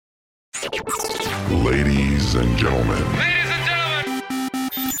Ladies and gentlemen.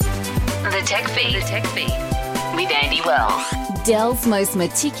 The Tech Feed. With Andy Wells. Dell's most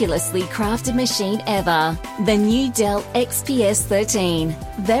meticulously crafted machine ever. The new Dell XPS 13.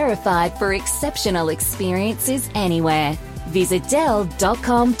 Verified for exceptional experiences anywhere. Visit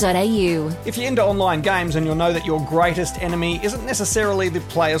Dell.com.au. If you're into online games, and you'll know that your greatest enemy isn't necessarily the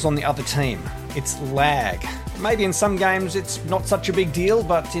players on the other team. It's lag. Maybe in some games it's not such a big deal,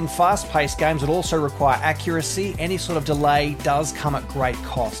 but in fast-paced games that also require accuracy, any sort of delay does come at great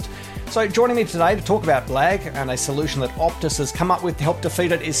cost. So joining me today to talk about lag and a solution that Optus has come up with to help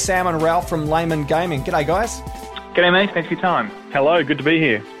defeat it is Sam and Ralph from Layman Gaming. G'day, guys. G'day, mate. Thanks for your time. Hello, good to be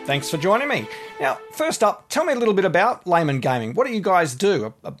here. Thanks for joining me. Now, first up, tell me a little bit about Layman Gaming. What do you guys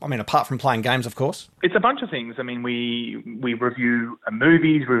do? I mean, apart from playing games, of course. It's a bunch of things. I mean, we review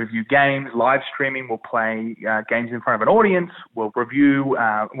movies, we review games, live streaming. We'll play games in front of an audience. We'll review.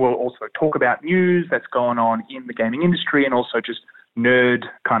 We'll also talk about news that's going on in the gaming industry, and also just nerd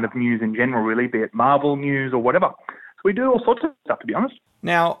kind of news in general, really, be it Marvel news or whatever. So we do all sorts of stuff, to be honest.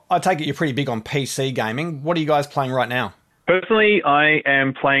 Now, I take it you're pretty big on PC gaming. What are you guys playing right now? Personally, I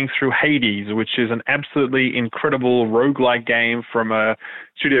am playing through Hades, which is an absolutely incredible roguelike game from a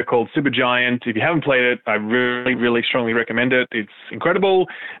studio called Supergiant. If you haven't played it, I really, really strongly recommend it. It's incredible.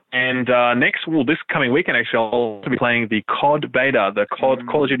 And this coming weekend, actually, I'll also be playing the COD beta, the Call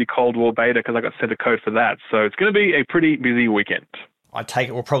of Duty Cold War beta, because I got sent a code for that. So it's going to be a pretty busy weekend. I take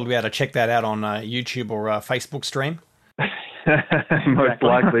it we'll probably be able to check that out on YouTube or Facebook stream. Most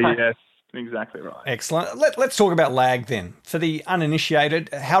likely, yes. Exactly right. Excellent. Let's talk about lag then. For the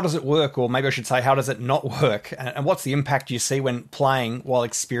uninitiated, how does it work? Or maybe I should say, how does it not work? And what's the impact you see when playing while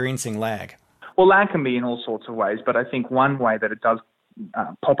experiencing lag? Well, lag can be in all sorts of ways, but I think one way that it does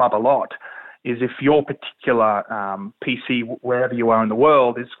pop up a lot is if your particular PC, wherever you are in the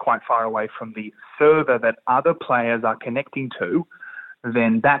world, is quite far away from the server that other players are connecting to,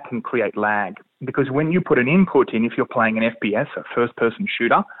 then that can create lag. Because when you put an input in, if you're playing an FPS, a first-person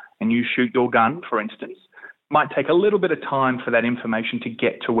shooter, and you shoot your gun, for instance, it might take a little bit of time for that information to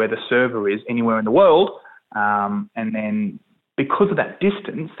get to where the server is anywhere in the world. And then because of that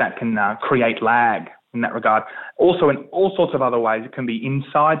distance, that can create lag in that regard. Also, in all sorts of other ways, it can be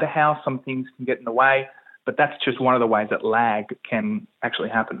inside the house. Some things can get in the way, but that's just one of the ways that lag can actually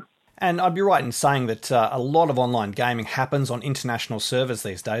happen. And I'd be right in saying that a lot of online gaming happens on international servers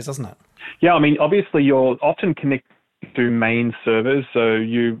these days, doesn't it? Yeah, I mean, obviously you're often connected to main servers. So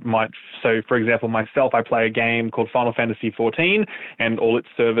for example, myself, I play a game called Final Fantasy XIV, and all its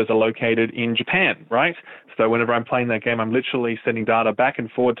servers are located in Japan, right? So whenever I'm playing that game, I'm literally sending data back and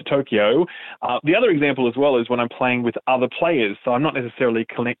forward to Tokyo. The other example as well is when I'm playing with other players. So I'm not necessarily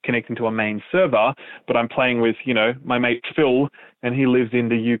connecting to a main server, but I'm playing with, my mate Phil, and he lives in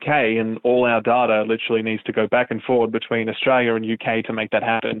the UK, and all our data literally needs to go back and forward between Australia and UK to make that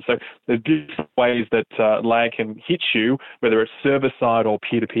happen. So there's different ways that lag can hit you, whether it's server-side or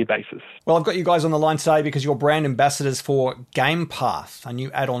peer-to-peer basis. Well, I've got you guys on the line today because you're brand ambassadors for GamePath, a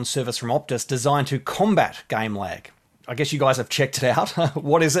new add-on service from Optus designed to combat game lag. I guess you guys have checked it out.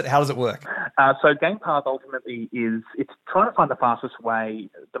 What is it? How does it work? So GamePath ultimately it's trying to find the fastest way,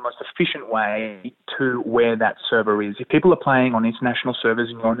 the most efficient way to where that server is. If people are playing on international servers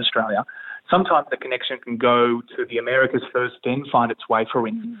and you're in Australia, sometimes the connection can go to the Americas first, then find its way, for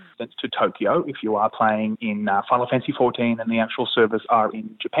instance, to Tokyo. If you are playing in Final Fantasy XIV and the actual servers are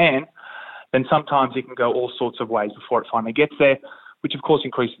in Japan, then sometimes it can go all sorts of ways before it finally gets there, which of course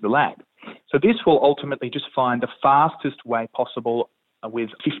increases the lag. So this will ultimately just find the fastest way possible with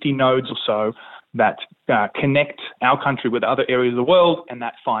 50 nodes or so that connect our country with other areas of the world, and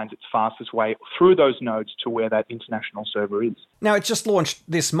that finds its fastest way through those nodes to where that international server is. Now, it just launched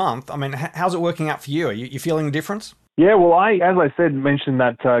this month. I mean, how's it working out for you? Are you feeling the difference? Yeah, well, as I said, mentioned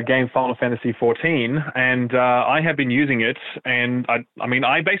that game Final Fantasy XIV, and I have been using it, and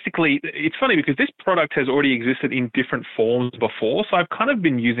I basically, it's funny because this product has already existed in different forms before, so I've kind of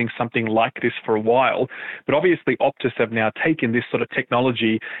been using something like this for a while, but obviously Optus have now taken this sort of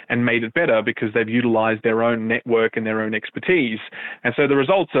technology and made it better because they've utilized their own network and their own expertise, and so the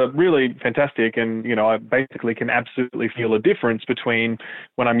results are really fantastic, and, I basically can absolutely feel a difference between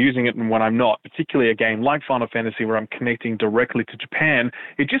when I'm using it and when I'm not, particularly a game like Final Fantasy where I'm connecting directly to Japan.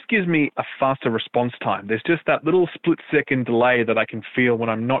 It just gives me a faster response time. There's just that little split-second delay that I can feel when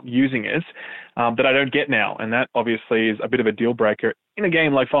I'm not using it that I don't get now, and that obviously is a bit of a deal breaker in a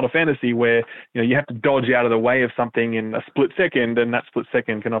game like Final Fantasy where you have to dodge out of the way of something in a split second, and that split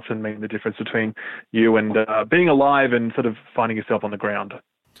second can often mean the difference between you and being alive and sort of finding yourself on the ground.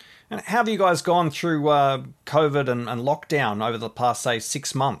 And how have you guys gone through COVID and lockdown over the past, say,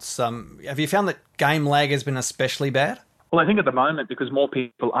 6 months? Have you found that game lag has been especially bad? Well, I think at the moment, because more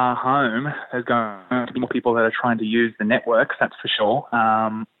people are home, there's going to be more people that are trying to use the networks, that's for sure.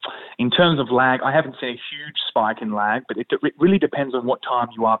 In terms of lag, I haven't seen a huge spike in lag, but it really depends on what time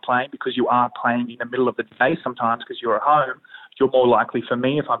you are playing, because you are playing in the middle of the day sometimes because you're at home. You're more likely, for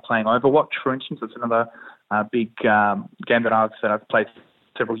me, if I'm playing Overwatch, for instance, it's another big game that I've played for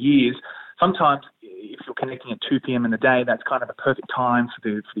several years. Sometimes if you're connecting at 2 p.m. in the day, that's kind of the perfect time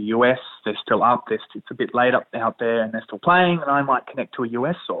for the US. They're still up. It's a bit late up out there and they're still playing, and I might connect to a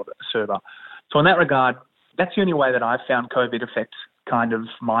US server. So in that regard, that's the only way that I've found COVID affects kind of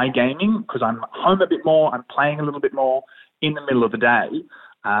my gaming, because I'm home a bit more, I'm playing a little bit more in the middle of the day.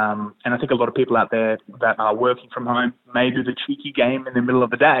 And I think a lot of people out there that are working from home may do the cheeky game in the middle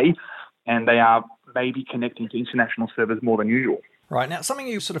of the day, and they are maybe connecting to international servers more than usual. Right. Now, something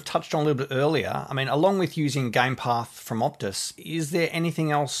you sort of touched on a little bit earlier, I mean, along with using Game Path from Optus, is there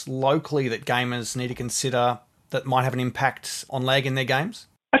anything else locally that gamers need to consider that might have an impact on lag in their games?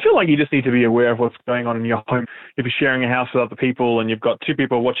 I feel like you just need to be aware of what's going on in your home. If you're sharing a house with other people and you've got two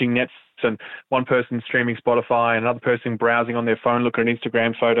people watching Netflix and one person streaming Spotify and another person browsing on their phone looking at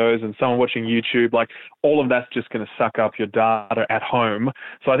Instagram photos and someone watching YouTube, like all of that's just going to suck up your data at home.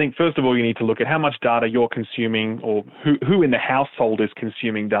 So I think first of all, you need to look at how much data you're consuming, or who in the household is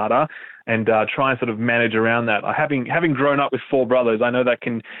consuming data, and try and sort of manage around that. Having grown up with 4 brothers, I know that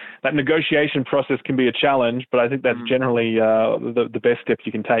negotiation process can be a challenge, but I think that's generally the best step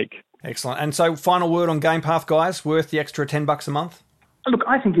you can take. Excellent. And so final word on Game Path, guys, worth the extra $10 a month? Look,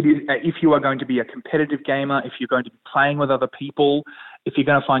 I think it is, if you are going to be a competitive gamer, if you're going to be playing with other people, if you're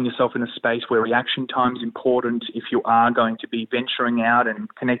going to find yourself in a space where reaction time is important, if you are going to be venturing out and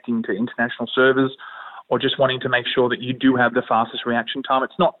connecting to international servers, or just wanting to make sure that you do have the fastest reaction time.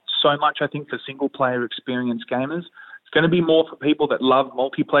 It's not so much, I think, for single-player experienced gamers. It's going to be more for people that love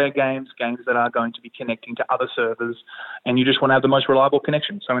multiplayer games that are going to be connecting to other servers, and you just want to have the most reliable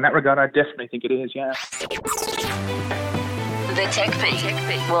connection. So in that regard, I definitely think it is, yeah. The Tech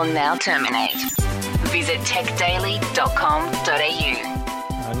Feed will now terminate. Visit techdaily.com.au.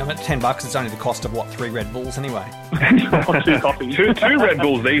 No, at $10, it's only the cost of, 3 Red Bulls anyway? 2 coffees. Two Red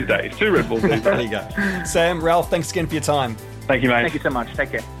Bulls these days. 2 Red Bulls these days. There you go. Sam, Ralph, thanks again for your time. Thank you, mate. Thank you so much.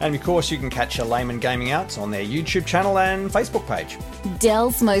 Take care. And of course, you can catch Layman Gaming Out on their YouTube channel and Facebook page.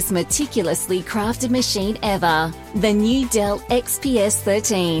 Dell's most meticulously crafted machine ever. The new Dell XPS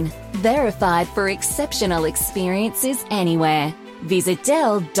 13. Verified for exceptional experiences anywhere. Visit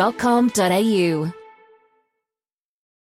Dell.com.au.